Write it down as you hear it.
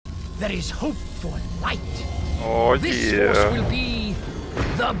there is hope for light. Oh, This force will be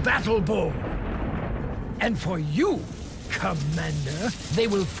the Battleborn. And for you, Commander, they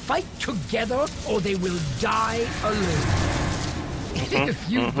will fight together or they will die alone. If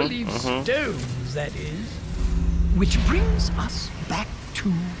you believe stones, that is. Which brings us back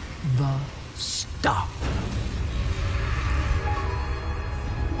to the start.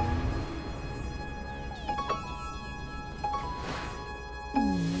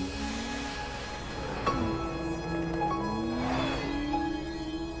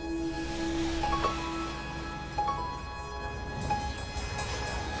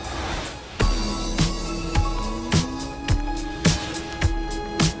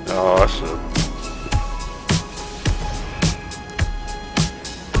 Oh, shit.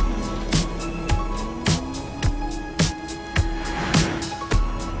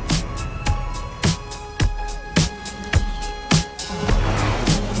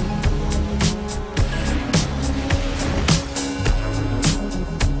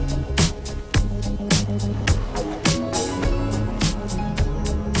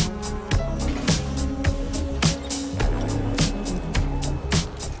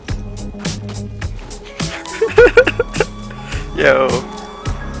 Yo.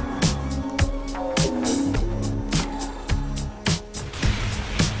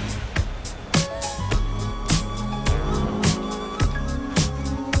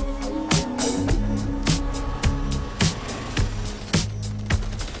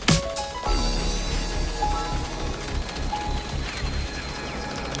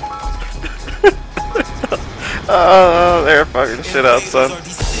 Oh, they're fucking shit out, son.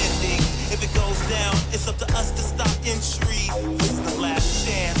 If it goes down, it's up to us to stop entry. This is the last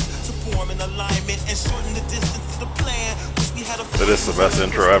chance to form an alignment and shorten the distance to the plan. Wish we had a That is the best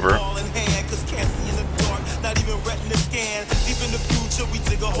intro ever. Can't see in the dark, not even retina scan. Deep in the future, we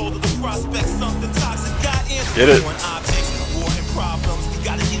dig a hold of the prospect. Something toxic got in. Get it. Objects, war and problems, we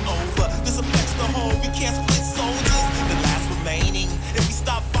gotta get over. This affects the whole, we can't split soldiers. The last remaining. If we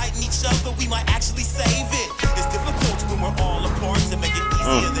stop fighting each other, we might actually save it. It's difficult when we're all apart to make it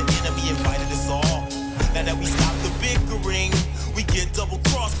easier. The enemy invited us all. Now that we stop the bickering, we get double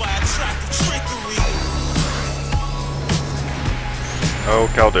crossed by attractive trickery. Oh,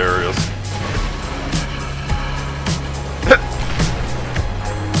 Caldarius.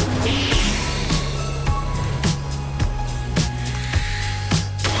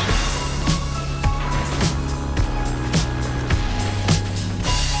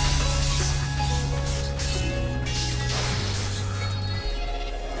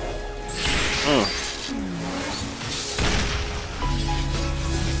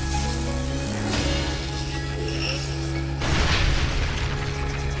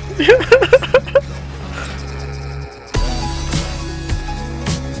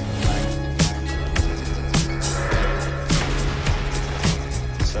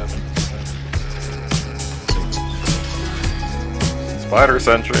 Spider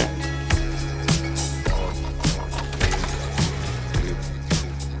Sentry.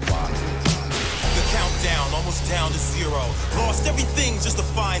 Down to zero. Lost everything just to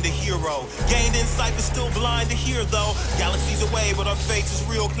find a hero. Gained insight but still blind to hear though. Galaxies away but our fate is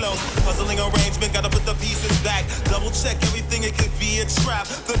real close. Puzzling arrangement, gotta put the pieces back. Double check everything, it could be a trap.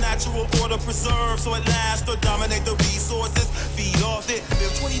 The natural order preserved so it lasts or dominate the resources. Feed off it.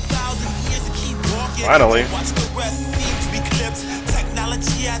 Live 20,000 years to keep walking. Finally. Watch the rest seem to be clipped.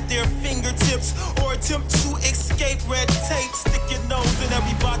 Technology at their fingertips or attempt to escape red tape. Stick your nose in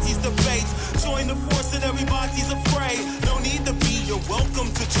everybody's debate. Join the force and everybody's afraid. No need to be, you're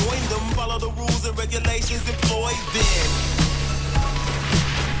welcome to join them. Follow the rules and regulations employed then.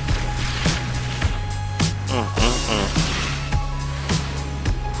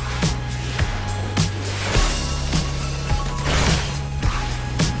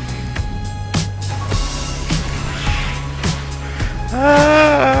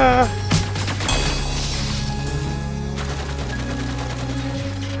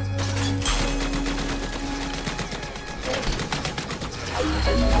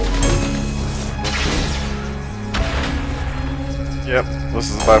 Yep, this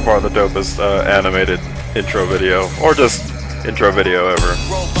is by far the dopest animated intro video, or just intro video ever.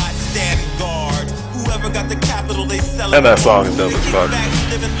 And that song is dope as fuck.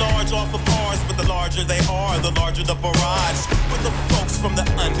 Living large off of ours, but the larger they are, the larger the barrage. With the folks from the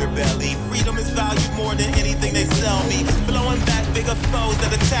underbelly, freedom is valued more than anything they sell me. Blowing back bigger foes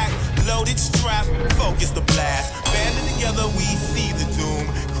that attack, loaded strap, focus the blast. Banded together, we see the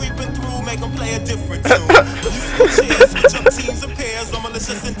doom. Creeping through, make them play a different tune. Switch up teams and pairs, on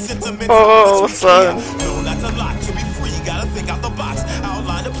malicious intent to mix. Oh, son. No, that's a lot to be free. Gotta think out the box.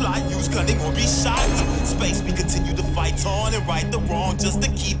 Outline Mind apply, use cunning or be shot. Space we continue to fight on and right the wrong just to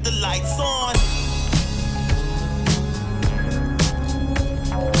keep the lights on.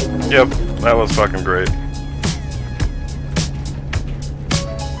 Yep, that was fucking great.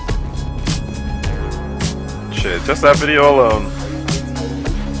 Shit, just that video alone.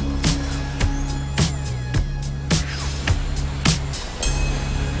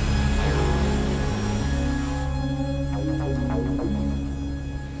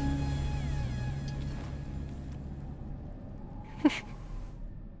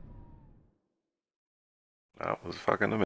 That was fucking amazing.